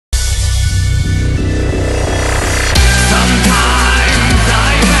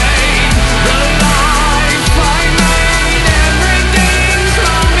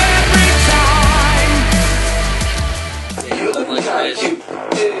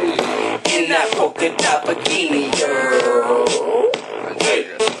polka dot bikini, girl.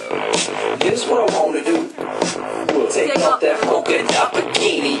 Here's what I wanna do. Take off that polka dot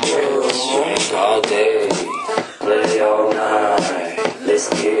bikini, girl. Drink all day, play all night. Let's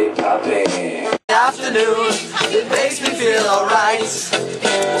get it poppin'. Afternoon, it makes me feel alright.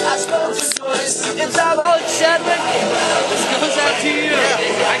 I spoke to Joyce, it's about Chadwick. This goes out to you.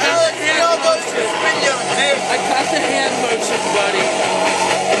 I got the hand motion, buddy.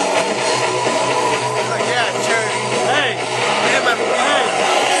 Yeah, Charity. Hey! Yeah, my Hey!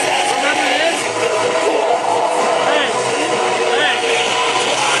 Remember this? Hey! Hey!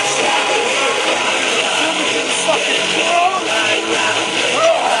 Fucking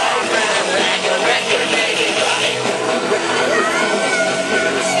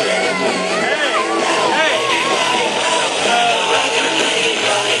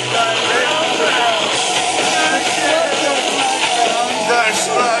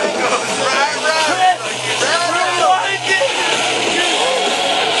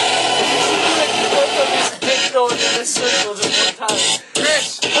circles at one time.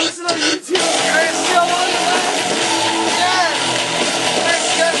 Chris! Listen on YouTube. Chris! Yes! Chris,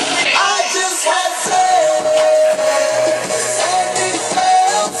 yes! I just had sex, and it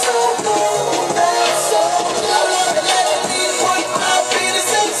felt so good, and so good. Let me put my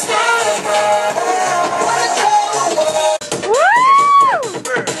penis inside. What a terrible world. Woo!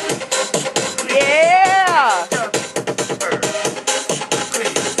 Yeah!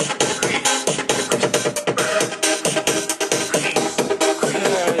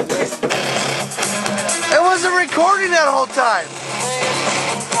 It wasn't recording that whole time.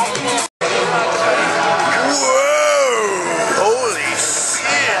 Whoa! Holy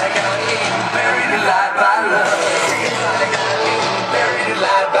shit! Buried alive by love. Buried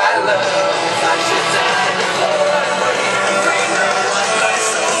alive by love. I should die in love. Bring no one my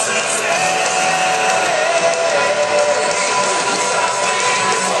soul to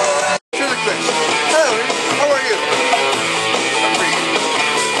Here's a Chris. Hello, how are you? I'm pretty good.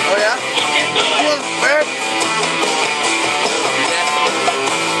 Oh yeah? You want some bear?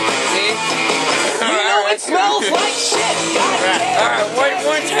 It smells like shit. Alright,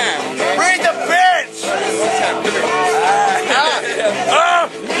 one time. Bring the bench! One time. Come here.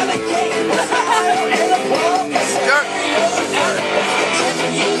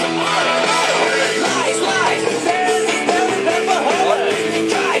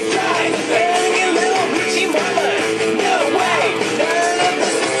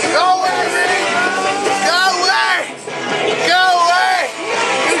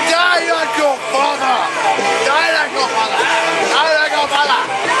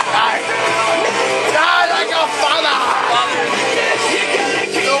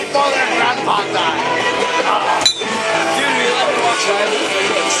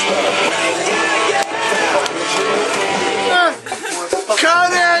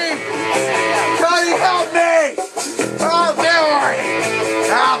 Cody! Cody, help me! Help me!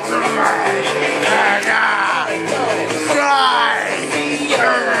 Help me!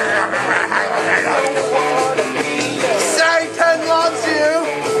 Satan loves you!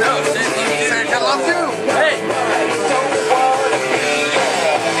 No, Satan loves you! hey!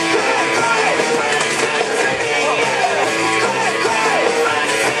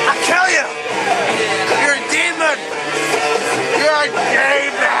 I'll kill you! You're a demon! You're a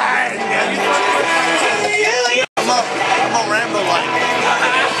demon! I'm a Rambo like.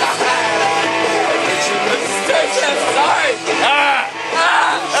 Sorry!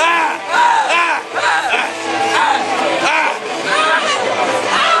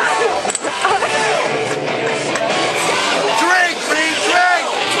 Drink! Reed! Drink!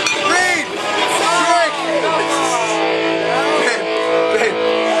 Reed! Drink! Reed!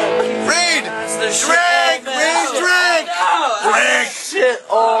 Reed! Drink! Reed! Drink! Drink! Shit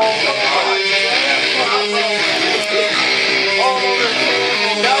all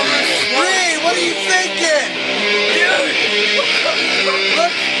Reed, what are you thinking?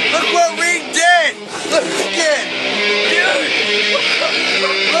 Look what Reed did! Look again!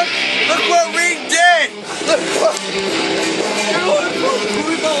 Look what Reed did! Look what...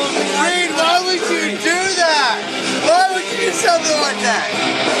 Reed, why would you do that? Why would you do something like that?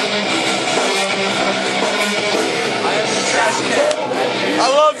 I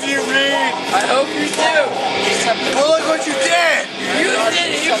love you, Reed! I hope you do. Well, look what you did! You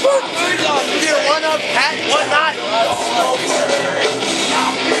did it. You put food on You did one up, hat, one not.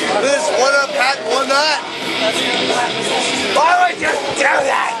 This one up, hat, one not. Why would you do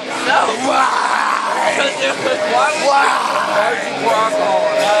that? No. Why? Because it was why would Why? you walk on?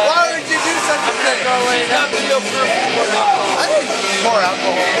 Why would you do such a thing? Go in. Have to go for I need more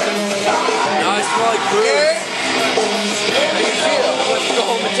alcohol. No, it's smell like food. Okay? Let's go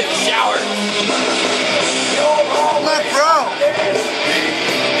home and take a shower. My bro.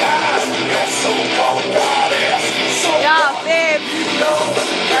 Yeah, babe.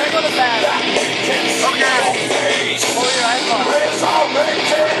 Gotta go to bed. Okay. Hold your iPhone.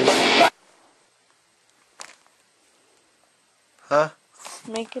 Huh?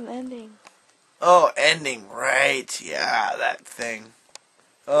 Make an ending. Oh, ending, right. Yeah, that thing.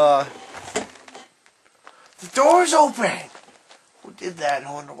 The door's open. Who did that?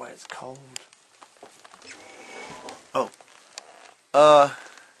 I wonder why it's cold. Oh. So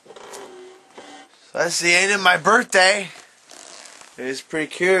that's the end of my birthday. It's pretty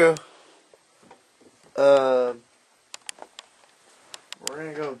cute. We're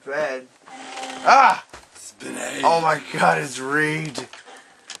gonna go to bed. Ah! Oh my god, it's Reed.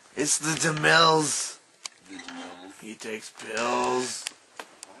 It's the DeMills. He takes pills.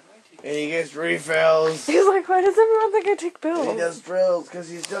 And he gets refills. He's like, why does everyone think I take And he pills? does drills because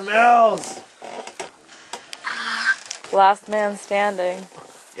he's DeMills. Last man standing.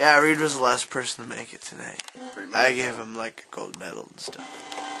 Yeah, Reed was the last person to make it tonight. I gave him like a gold medal and stuff.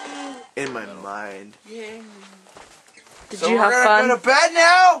 In my mind. Did So you we're have gonna fun? go to bed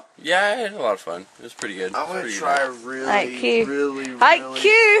now? Yeah, I had a lot of fun. It was pretty good. I'm gonna Pretty try good. really, IQ.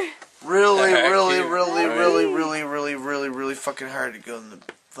 really fucking hard to go in the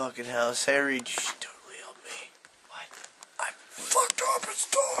fucking house. Hey, Reed, you should totally help me. What? I'm fucked up and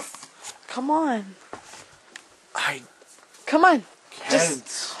stuff. Come on. I Come on.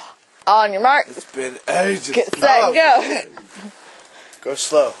 can't. On your mark. It's been ages. Get set, go. Go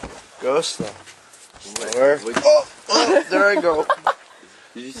slow. Go slow. Slower. Oh, there I go.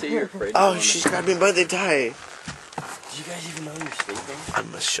 Did you say you're afraid? Oh, she's grabbed me by the tie. Do you guys even know you're sleeping? I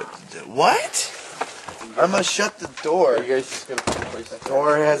must shut the door. What? I must shut the door. Are you guys just gonna find a place? The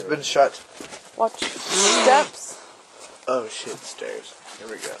door has been shut. Watch steps. Oh shit, stairs. Here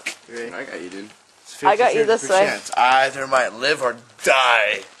we go. You ready? I got you, dude. It's I got you this 50-50 way. chance. I either might live or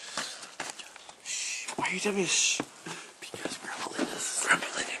die. Shh. Why are you telling me to shh? Because Grandma Linda's. Grandma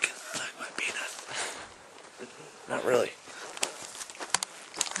Linda can suck my peanut. Not really.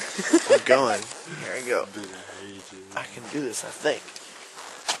 I'm going. Here I go. I can do this, I think.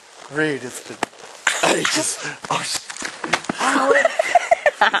 Reed, it's been ages. Oh,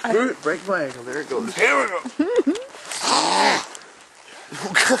 break my ankle. There it goes. Here we go.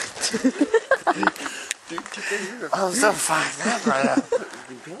 I'm so fine right now.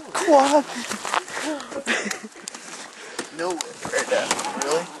 Come on. No, right now.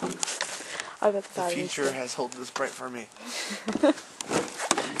 Really? I bet the The battery's future dead. has held this bright for me. The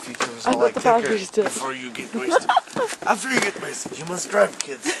future is I all bet like the ticker battery's dead. before you get wasted. After you get wasted, you must drive,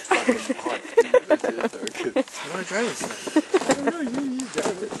 kids. It's fucking hard. How do I drive this thing?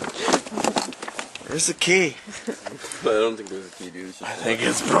 Where's the key? But I don't think there's a key, dude. It's just I think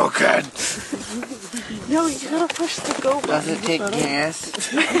it's broken. No, you gotta push the go button. Does it take gas?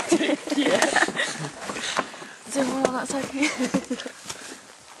 Is there more on that side?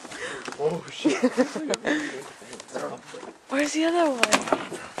 Oh shit. Where's the other one?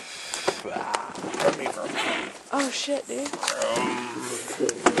 Let me from. Oh shit, dude.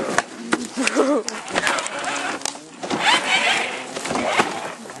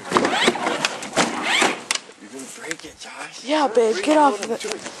 You're gonna break it, Josh. Yeah, babe, get off of it.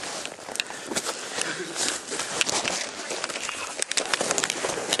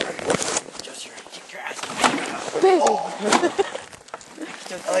 Just kick your ass. Baby.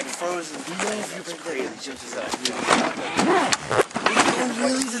 I like frozen. It's crazy.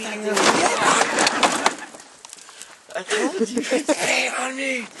 I told you. Hey, on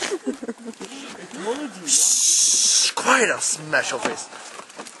me. Shh, quiet, I'll smash your face.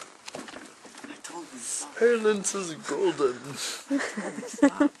 I told you. Silence is golden.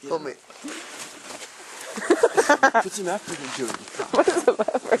 Help me. Put some effort into it. What is the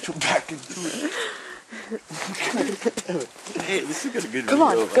matter? Go back into it. Hey, at least we got a good Come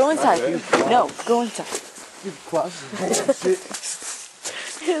video. on, go inside. No, go inside.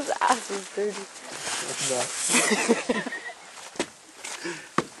 His ass is dirty.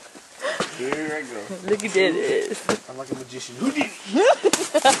 Here I go. Look at it. I'm like a magician. Who did it?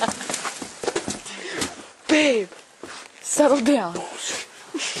 Babe, settle down.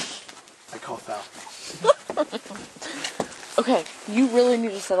 I call foul. Okay, you really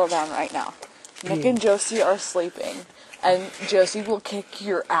need to settle down right now. Nick and Josie are sleeping, and Josie will kick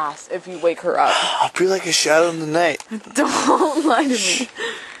your ass if you wake her up. I'll be like a shadow in the night. Don't lie to me.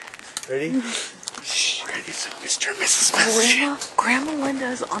 Ready? Shh. We're gonna do some Mr. and Mrs. Smith shit. Grandma Linda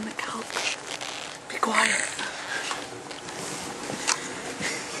is on the couch. Be quiet.